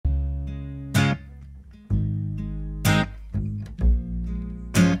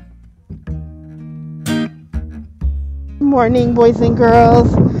morning, boys and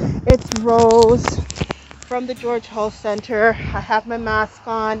girls. It's Rose from the George Hall Center. I have my mask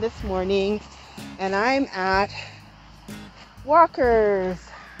on this morning and I'm at Walker's.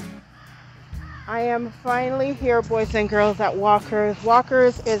 I am finally here, boys and girls, at Walker's.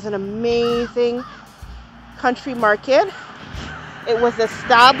 Walker's is an amazing country market. It was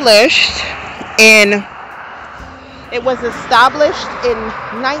established in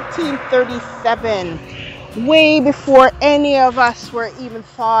 1937. Way before any of us were even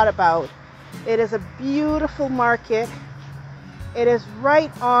thought about. It is a beautiful market. It is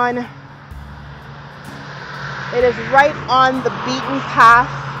right on the beaten path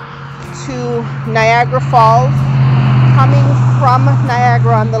to Niagara Falls, coming from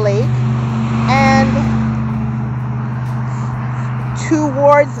Niagara on the lake and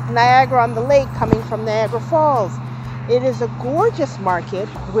towards Niagara on the lake coming from Niagara Falls. It is a gorgeous market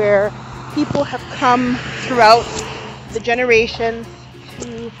where people have come throughout the generations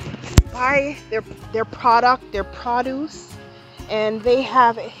to buy their product, their produce, and they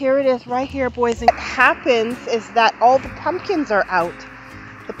have, here it is right here, boys. And what happens is that all the pumpkins are out.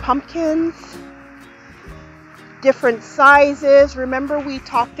 The pumpkins, different sizes. Remember we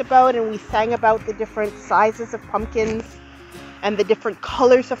talked about and we sang about the different sizes of pumpkins and the different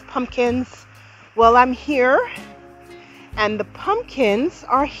colors of pumpkins. Well, I'm here. And the pumpkins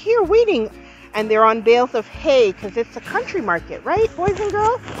are here waiting, and they're on bales of hay because it's a country market, right, boys and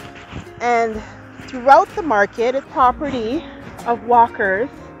girls? And throughout the market, property of Walker's,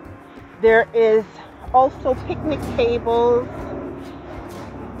 there is also picnic tables.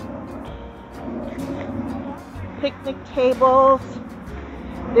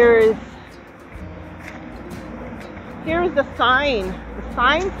 Here's the sign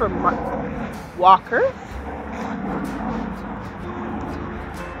for Walker's.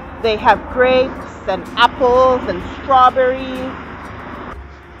 They have grapes and apples and strawberries.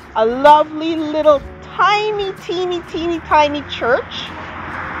 A lovely little tiny church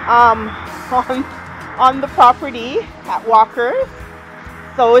on the property at Walker's.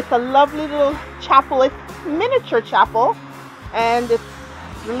 So it's a lovely little chapel. It's a miniature chapel, and it's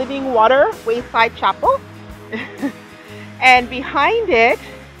Living Water Wayside Chapel. And behind it,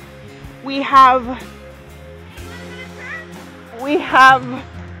 we have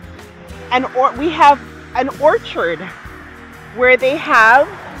an orchard where they have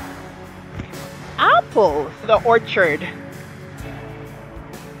apples. The orchard,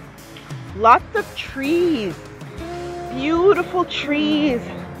 lots of trees, beautiful trees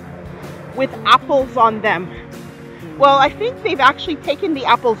with apples on them. Well, I think they've actually taken the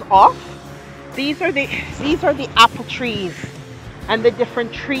apples off. These are the apple trees and the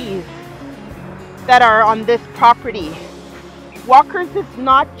different trees that are on this property. Walker's is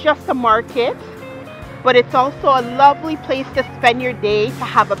not just a market, but it's also a lovely place to spend your day, to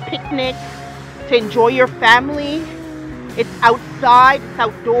have a picnic, to enjoy your family. It's outside, it's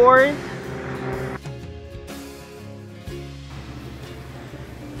outdoors.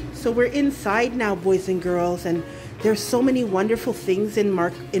 So we're inside now, boys and girls, and there's so many wonderful things in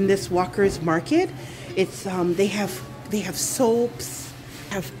this Walker's market. It's they have soaps,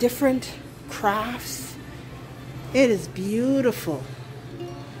 have different crafts. It is beautiful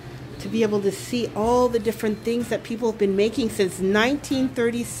to be able to see all the different things that people have been making since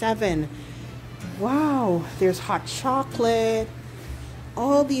 1937. Wow, there's hot chocolate,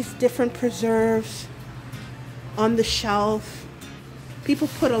 all these different preserves on the shelf. People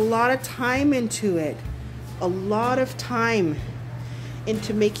put a lot of time into it, a lot of time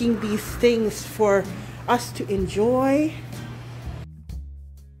into making these things for us to enjoy.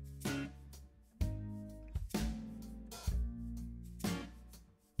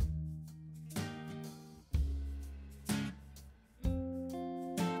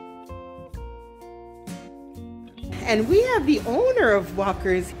 And we have the owner of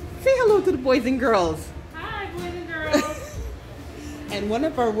Walker's. Say hello to the boys and girls. Hi, boys and girls. And one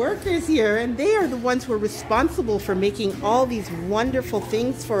of our workers here, and they are the ones who are responsible for making all these wonderful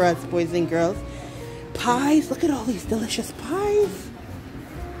things for us, boys and girls. Pies, look at all these delicious pies.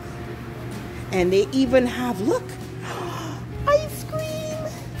 And they even have, look, ice cream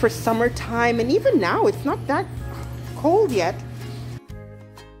for summertime. And even now, it's not that cold yet.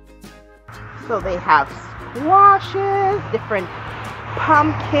 So they have squashes, different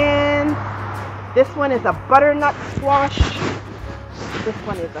pumpkins. This one is a butternut squash. This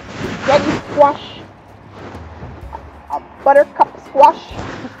one is a spaghetti squash, a buttercup squash.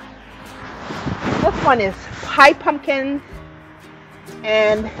 This one is pie pumpkins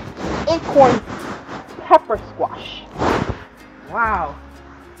and acorn pepper squash. Wow.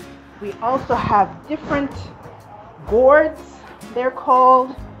 We also have different gourds, they're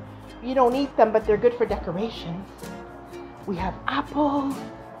called. You don't eat them, but they're good for decorations. We have apples,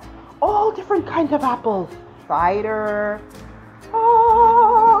 all different kinds of apples. Cider,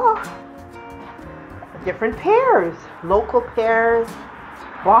 different pears, local pears,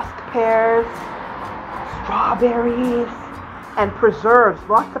 Bosque pears, strawberries, and preserves,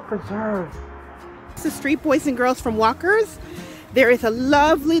 lots of preserves. It's the street, boys and girls, from Walker's. There is a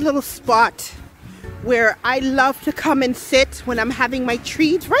lovely little spot where I love to come and sit when I'm having my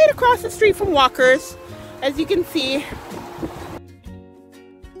treats, right across the street from Walker's. As you can see,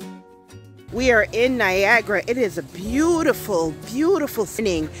 we are in Niagara. It is a beautiful, beautiful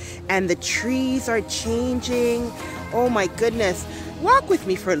evening, and the trees are changing. Oh my goodness. Walk with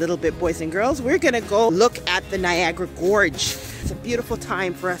me for a little bit, boys and girls. We're gonna go look at the Niagara Gorge. It's a beautiful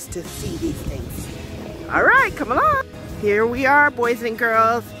time for us to see these things. All right, come along. Here we are, boys and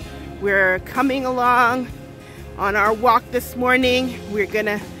girls. We're coming along on our walk this morning. We're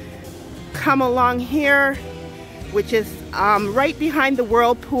gonna come along here, which is right behind the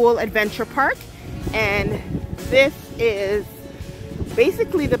Whirlpool Adventure Park. And this is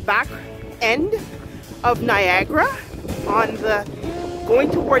basically the back end of Niagara, going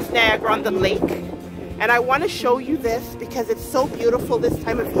towards Niagara on the lake. And I want to show you this because it's so beautiful this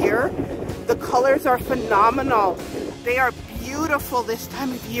time of year. The colors are phenomenal. They are beautiful this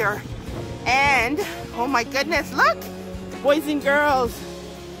time of year. And oh my goodness, look, boys and girls.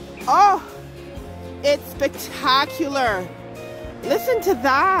 Oh, it's spectacular. Listen to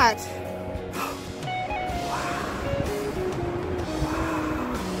that.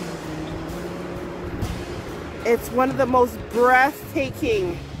 It's one of the most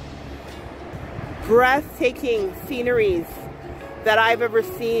breathtaking sceneries that I've ever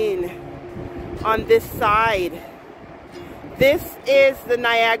seen on this side. This is the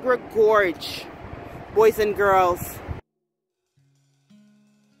Niagara Gorge, boys and girls.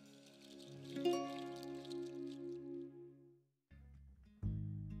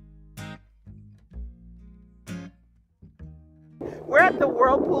 We're at the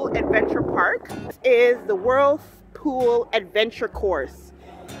Whirlpool Adventure Park. This is the Whirlpool Adventure Course.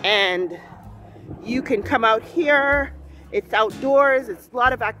 And you can come out here. It's outdoors. It's a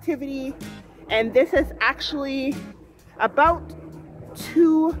lot of activity. And this is actually about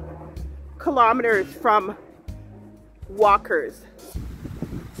 2 kilometers from Walker's.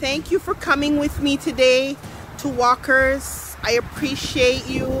 Thank you for coming with me today to Walker's. I appreciate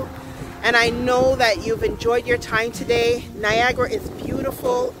you. And I know that you've enjoyed your time today. Niagara is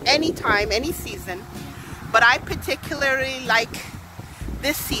beautiful anytime, any season. But I particularly like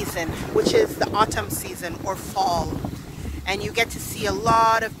this season, which is the autumn season or fall. And you get to see a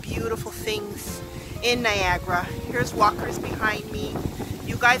lot of beautiful things in Niagara. Here's Walker's behind me.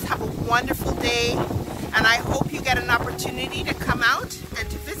 You guys have a wonderful day. And I hope you get an opportunity to come out and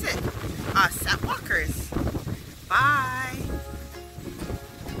to visit us at Walker's. Bye.